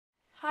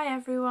Hi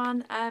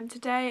everyone,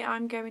 today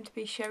I'm going to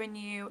be showing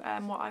you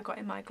what I got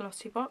in my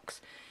Glossybox.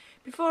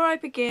 Before I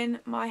begin,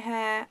 my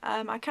hair,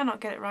 I cannot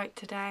get it right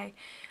today.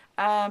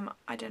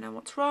 I don't know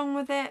what's wrong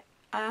with it,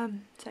 so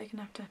you're going to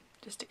have to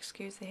just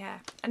excuse the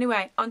hair.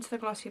 Anyway, onto the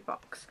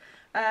Glossybox.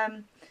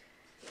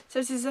 So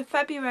this is a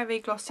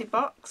February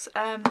Glossybox,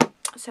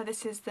 so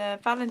this is the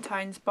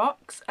Valentines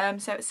box,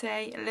 so it's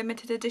a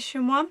limited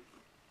edition one,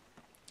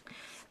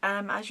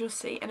 as you'll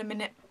see in a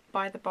minute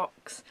by the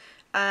box.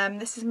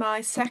 This is my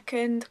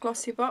second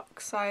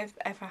Glossybox I've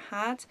ever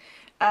had,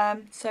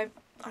 so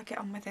I'll get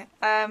on with it.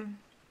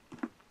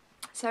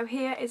 So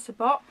here is the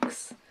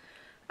box.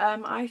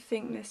 I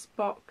think this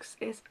box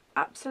is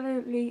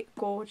absolutely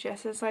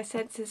gorgeous. As I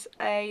said, this is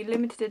a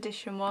limited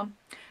edition one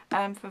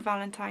for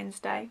Valentine's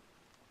Day.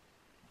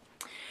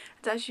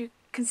 And as you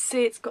can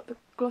see, it's got the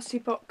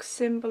Glossybox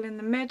symbol in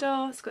the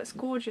middle. It's got this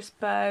gorgeous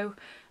bow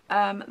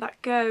that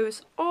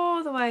goes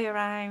all the way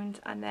around,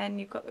 and then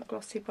you've got the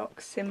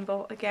Glossybox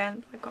symbol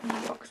again. I've got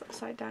my box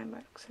upside down by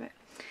the looks of it.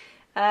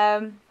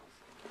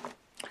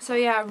 So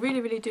yeah, I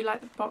really do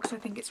like the box. I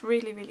think it's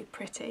really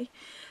pretty.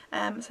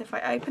 So if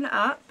I open it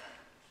up,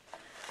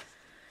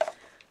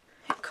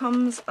 it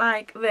comes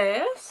like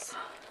this.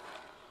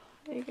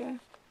 There you go.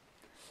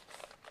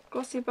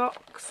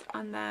 Glossybox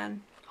and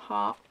then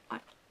heart,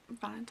 like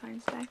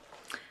Valentine's Day.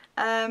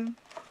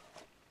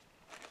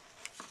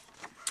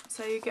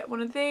 So you get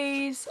one of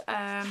these,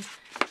 then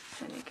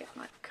you get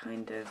like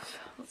kind of,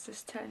 what's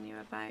this telling you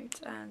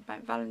about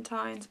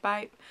Valentine's,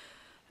 about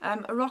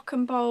a rock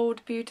and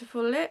bold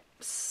beautiful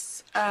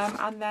lips,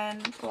 and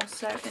then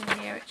also in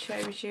here it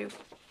shows you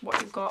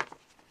what you've got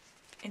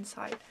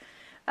inside.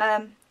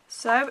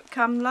 So it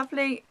comes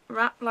lovely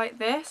wrapped like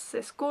this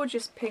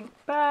gorgeous pink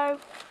bow,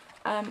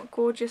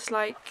 gorgeous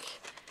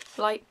like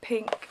light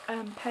pink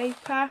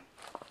paper,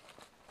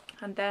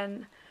 and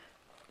then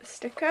the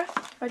sticker.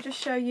 If I just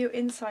show you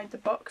inside the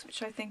box,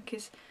 which I think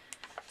is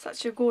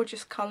such a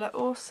gorgeous colour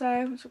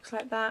also, which looks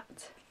like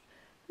that.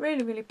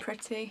 Really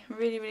pretty.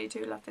 Really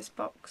do love this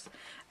box.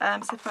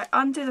 So if I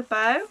undo the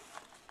bow,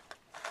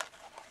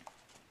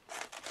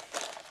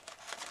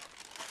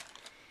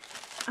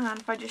 and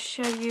if I just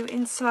show you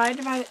inside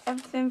without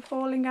everything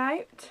falling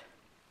out,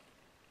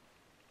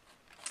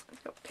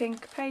 it's got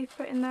pink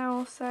paper in there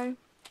also,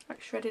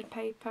 like shredded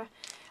paper.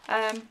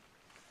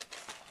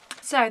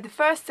 So the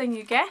first thing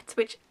you get,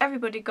 which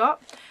everybody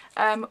got,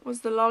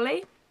 was the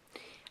lolly.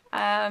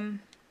 The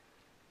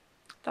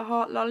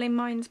heart lolly.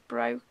 Mine's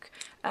broke.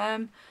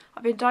 I've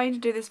been dying to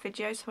do this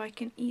video so I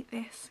can eat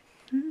this.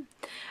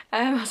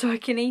 So I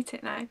can eat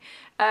it now.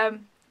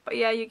 But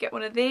yeah, you get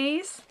one of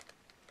these.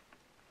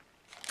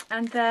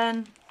 And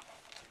then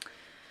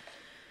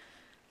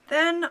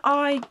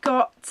I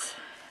got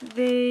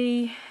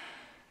the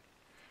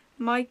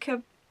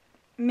Mika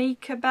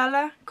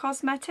Bella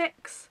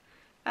Cosmetics.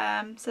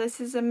 So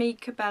this is a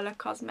Mika Bella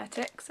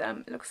Cosmetics.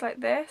 It looks like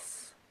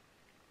this.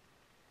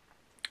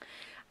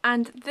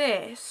 And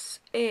this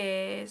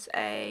is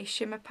a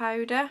shimmer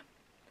powder.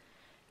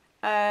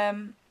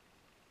 It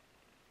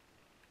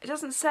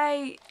doesn't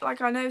say,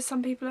 like, I know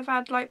some people have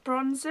had like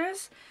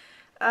bronzers,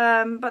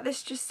 but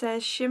this just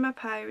says shimmer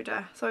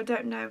powder, so I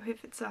don't know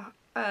if it's a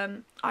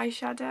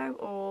eyeshadow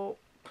or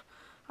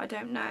I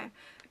don't know,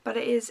 but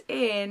it is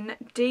in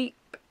Deep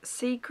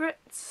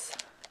Secrets.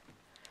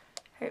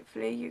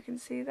 Hopefully you can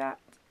see that.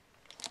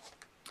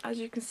 As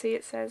you can see,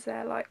 it says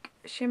there like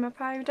shimmer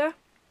powder.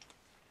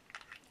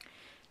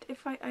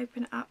 If I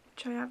open it up,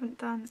 which I haven't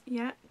done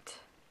yet.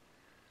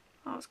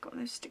 Oh, it's got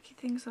those sticky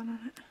things on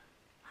it.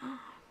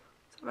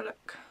 Let's have a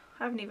look.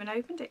 I haven't even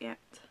opened it yet.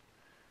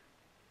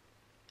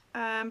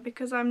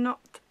 Because I'm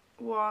not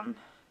one.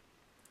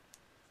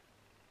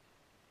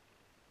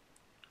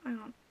 Hang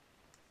on.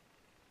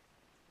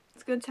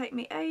 It's going to take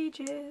me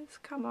ages.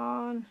 Come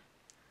on.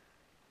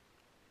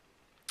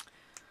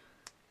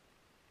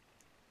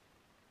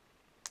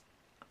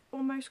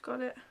 Almost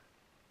got it.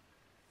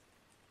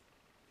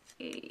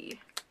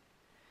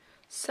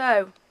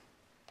 So,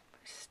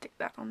 stick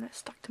that on there,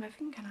 stuck to my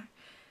finger now.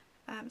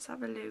 Let's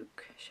have a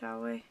look,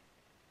 shall we?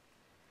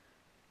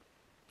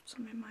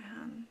 Some in my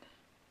hand.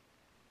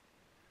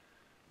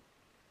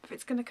 If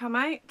it's going to come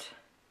out,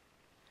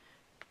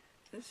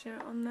 let's show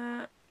it on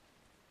there.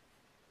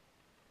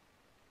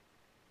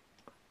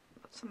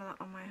 Put some of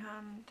that on my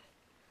hand.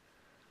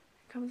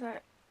 It comes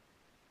out.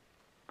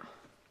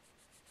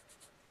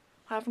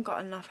 I haven't got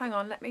enough. Hang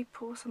on, let me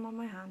pour some on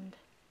my hand.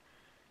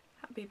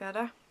 That'd be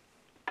better.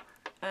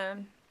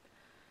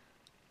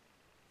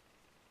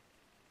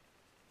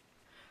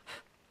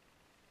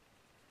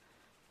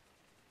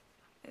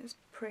 It's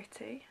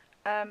pretty.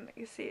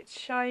 You see it's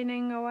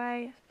shining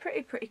away.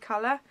 Pretty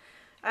colour.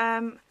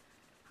 I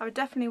would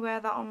definitely wear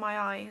that on my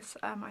eyes.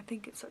 I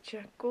think it's such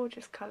a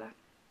gorgeous colour.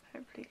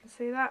 Hopefully you can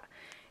see that.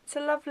 It's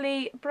a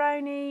lovely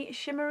browny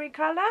shimmery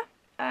colour,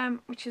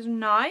 which is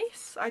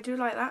nice. I do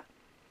like that.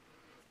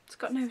 It's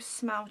got no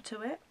smell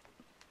to it.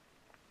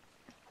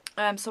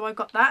 So I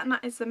got that, and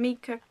that is the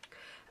Mika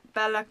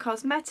Bella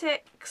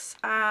Cosmetics,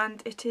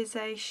 and it is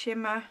a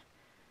shimmer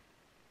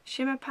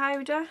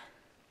powder.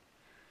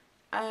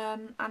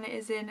 and it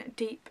is in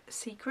Deep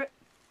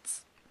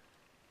Secrets.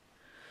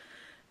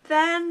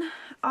 Then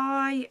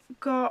I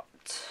got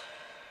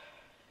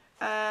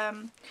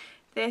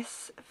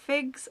this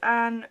Figs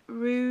and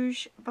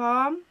Rouge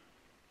Balm,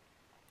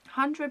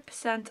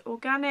 100%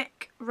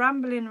 organic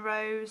Rambling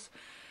Rose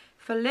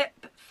for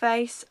lip,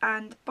 face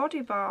and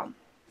body balm.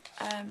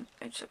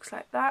 It looks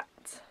like that.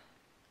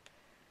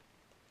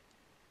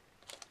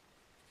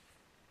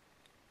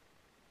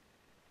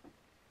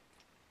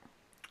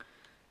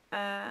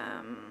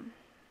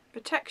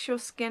 Protects your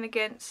skin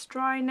against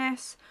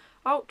dryness,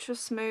 ultra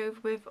smooth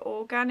with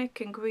organic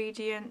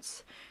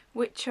ingredients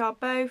which are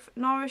both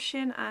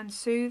nourishing and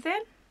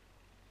soothing.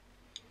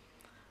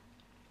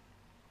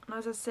 And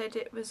as I said,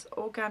 it was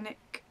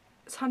organic,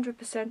 it's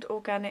 100%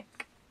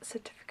 organic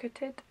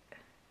certificated.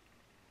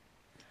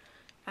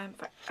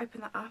 If I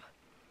open that up,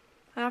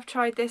 I've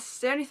tried this.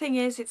 The only thing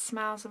is it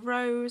smells of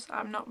rose.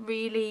 I'm not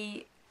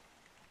really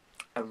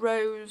a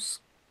rose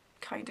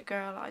kind of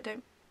girl. I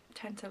don't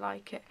tend to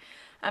like it.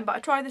 But I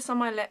tried this on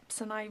my lips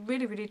and I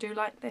really do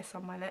like this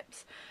on my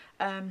lips.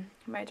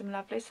 Made them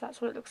lovely, so that's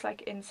what it looks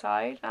like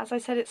inside. As I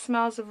said, it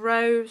smells of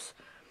rose.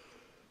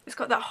 It's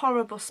got that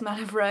horrible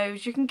smell of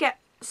rose. You can get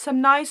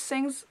some nice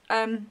things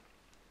that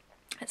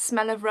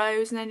smell of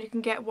rose, and then you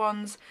can get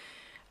ones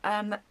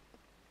that's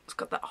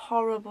got that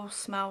horrible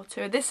smell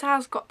too. This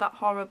has got that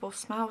horrible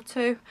smell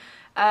too,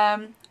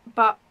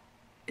 but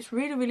it's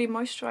really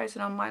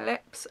moisturising on my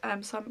lips,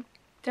 so I'm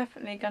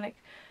definitely going to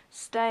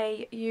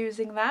stay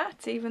using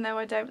that even though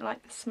I don't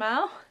like the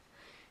smell.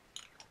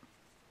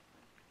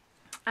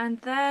 And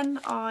then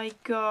I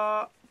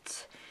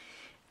got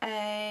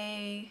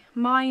a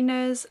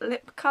Miner's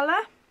lip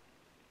colour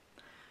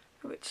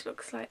which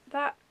looks like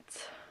that.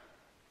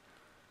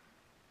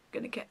 I'm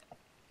going to get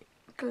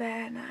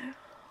glare now.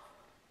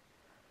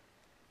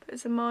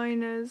 There's a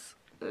Miner's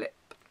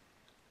lip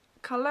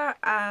colour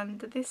and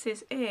this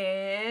is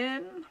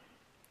in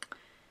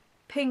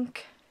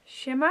Pink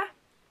Shimmer.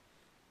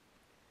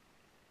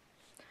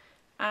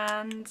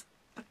 And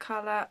the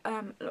colour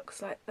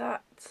looks like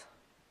that.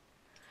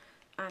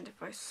 And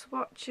if I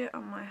swatch it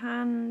on my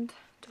hand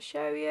to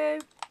show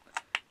you,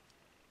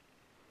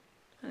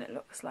 and it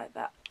looks like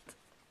that.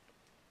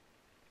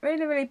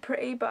 Really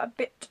pretty, but a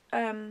bit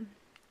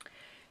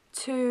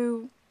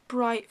too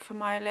bright for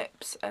my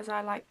lips, as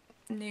I like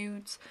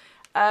nudes.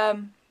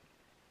 But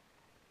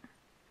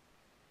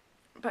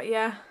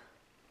yeah,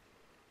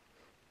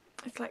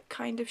 it's like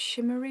kind of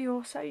shimmery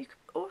also. You could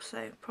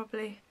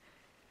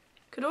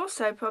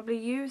also probably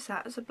use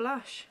that as a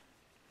blush.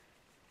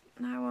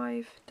 Now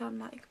I've done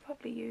that, you could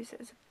probably use it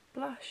as a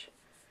blush.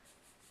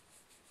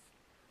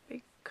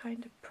 Be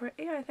kind of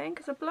pretty, I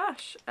think, as a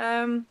blush.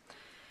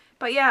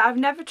 But yeah, I've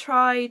never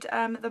tried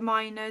the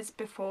Miner's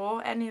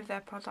before. Any of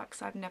their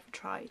products I've never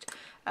tried.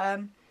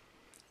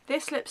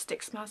 This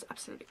lipstick smells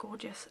absolutely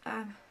gorgeous.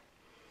 It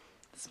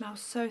smells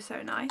so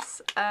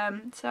nice.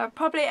 So I'll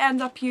probably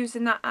end up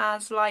using that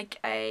as like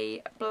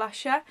a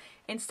blusher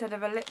instead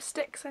of a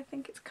lipstick, because I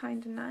think it's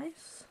kind of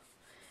nice.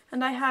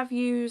 And I have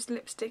used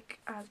lipstick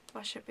as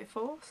blusher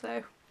before,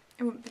 so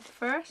it wouldn't be the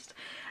first.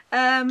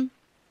 Then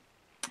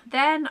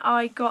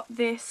I got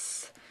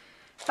this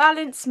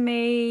Balance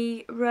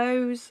Me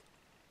Rose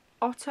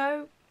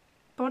Otto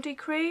body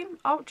cream,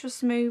 ultra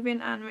smoothing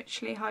and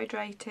richly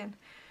hydrating.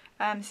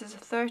 This is a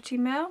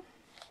 30ml.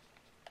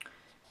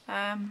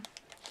 And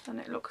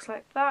it looks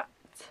like that.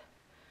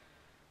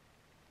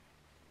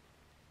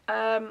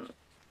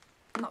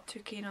 Not too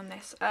keen on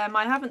this.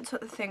 I haven't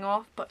took the thing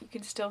off, but you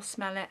can still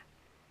smell it.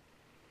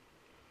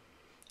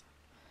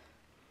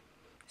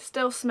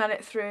 Still smell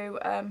it through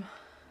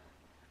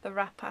the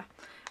wrapper.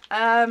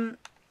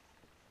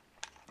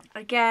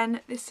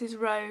 Again, this is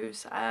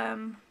rose.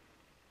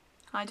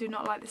 I do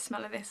not like the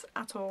smell of this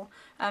at all,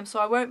 so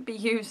I won't be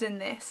using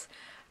this.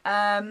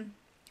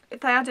 If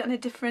they had it in a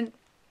different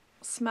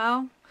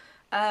smell,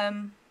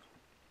 then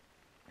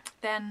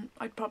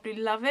I'd probably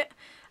love it.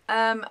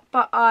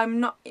 But I'm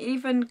not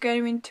even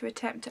going to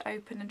attempt to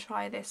open and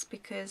try this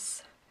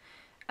because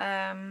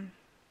I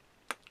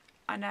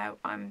know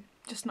I'm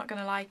just not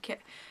going to like it.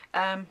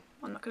 I'm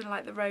not going to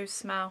like the rose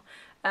smell.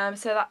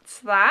 So that's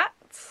that.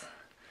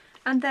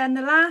 And then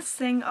the last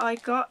thing I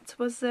got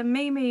was the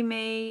Me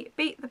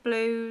Beat the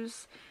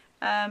Blues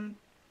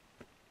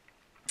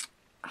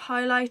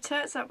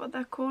highlighter. Is that what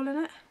they're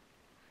calling it?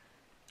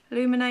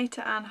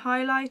 Illuminator and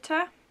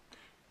highlighter.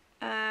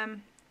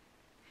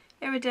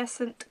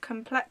 Iridescent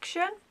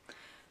complexion.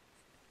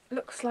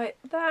 Looks like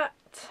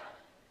that.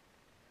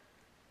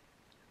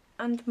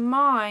 And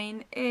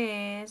mine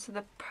is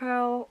the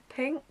pearl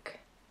pink.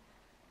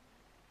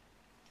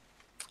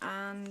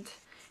 And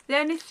the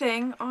only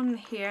thing on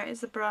here is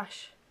the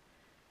brush.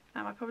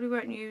 I probably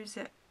won't use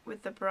it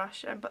with the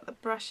brush, but the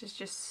brush is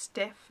just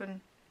stiff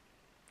and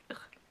ugh.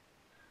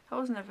 That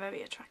wasn't a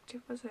very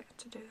attractive, was it,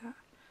 to do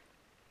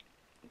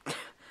that?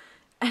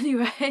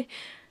 Anyway, if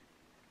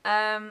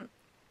I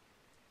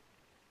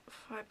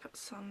put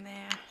some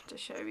there to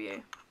show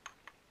you.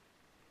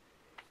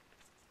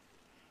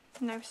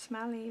 No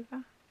smell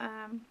either.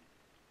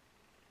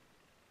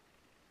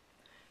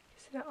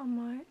 See that on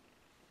my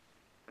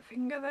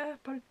finger there?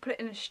 Probably put it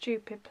in a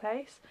stupid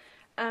place.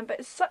 But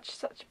it's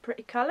such a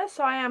pretty colour,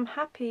 so I am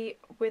happy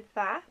with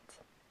that.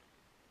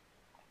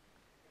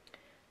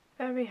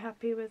 Very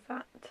happy with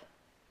that.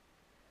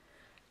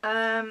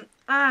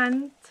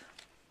 And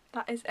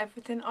that is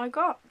everything I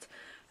got.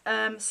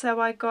 So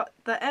I got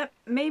the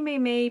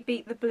Me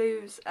Beat the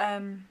Blues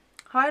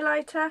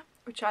highlighter,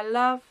 which I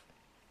love.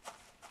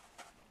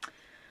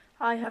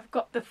 I have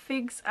got the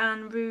Figs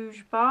and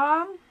Rouge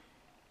Balm,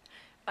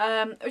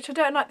 which I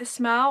don't like the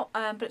smell,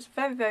 but it's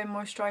very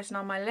moisturising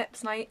on my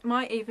lips, and I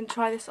might even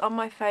try this on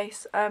my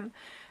face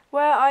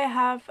where I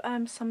have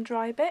some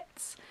dry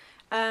bits.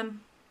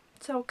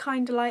 So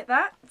kind of like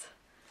that.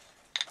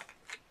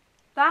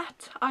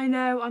 That I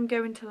know I'm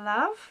going to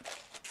love.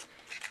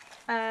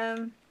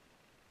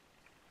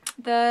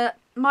 The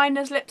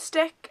Miner's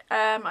lipstick,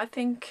 I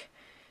think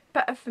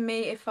better for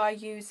me if I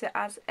use it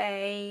as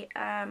a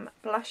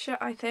blusher,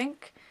 I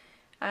think.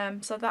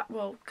 So that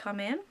will come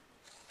in.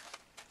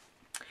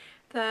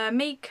 The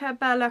Mika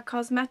Bella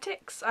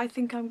Cosmetics, I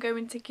think I'm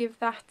going to give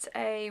that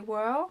a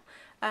whirl.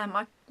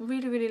 I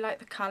really like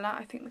the colour.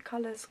 I think the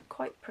colour's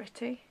quite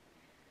pretty.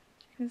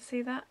 You can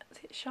see that,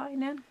 it's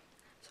shining.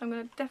 So I'm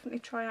going to definitely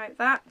try out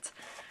that.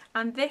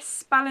 And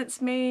this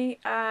Balance Me,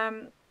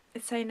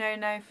 it's a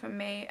no for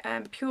me.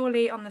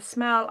 Purely on the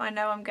smell, I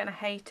know I'm going to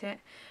hate it.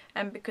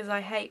 Because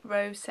I hate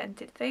rose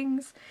scented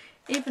things.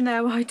 Even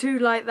though I do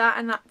like that,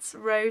 and that's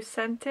rose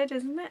scented,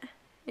 isn't it?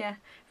 Yeah,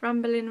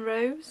 Rambling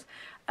Rose.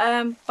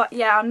 But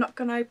yeah, I'm not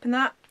going to open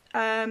that.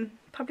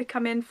 Probably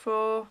come in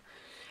for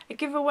a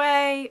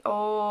giveaway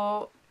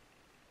or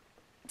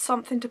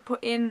something to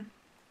put in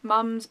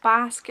Mum's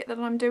basket that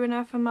I'm doing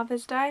her for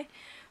Mother's Day.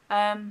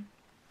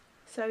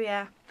 So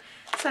yeah,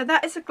 so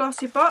that is a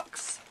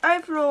Glossybox.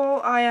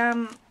 Overall, I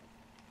am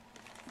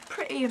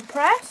pretty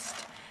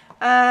impressed.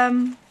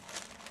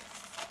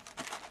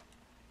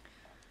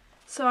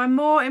 So I'm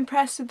more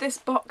impressed with this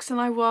box than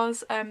I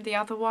was the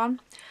other one.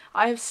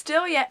 I have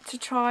still yet to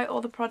try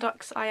all the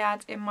products I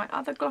had in my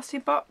other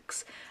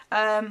Glossybox.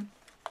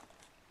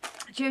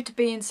 Due to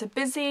being so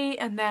busy,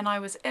 and then I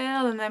was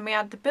ill, and then we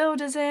had the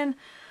builders in.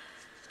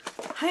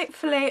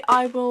 Hopefully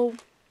I will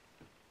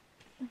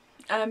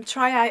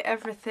try out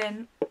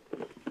everything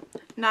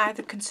now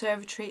the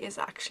conservatory is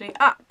actually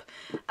up.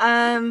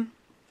 Now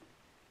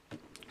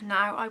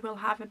I will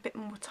have a bit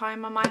more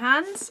time on my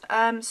hands.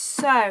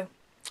 So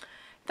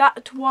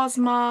that was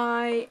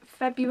my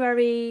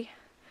February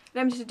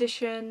limited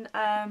edition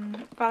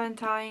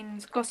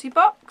Valentine's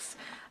Glossybox.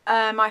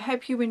 I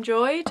hope you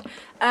enjoyed.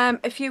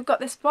 If you've got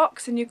this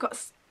box and you've got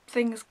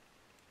things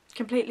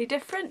completely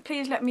different,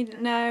 please let me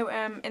know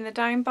in the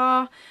down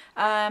bar.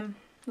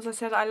 As I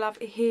said, I love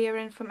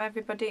hearing from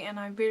everybody, and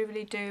I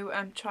really do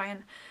try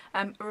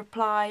and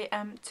reply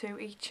to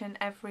each and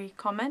every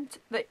comment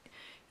that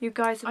you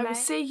guys have made. I will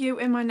see you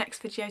in my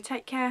next video.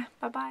 Take care.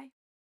 Bye bye.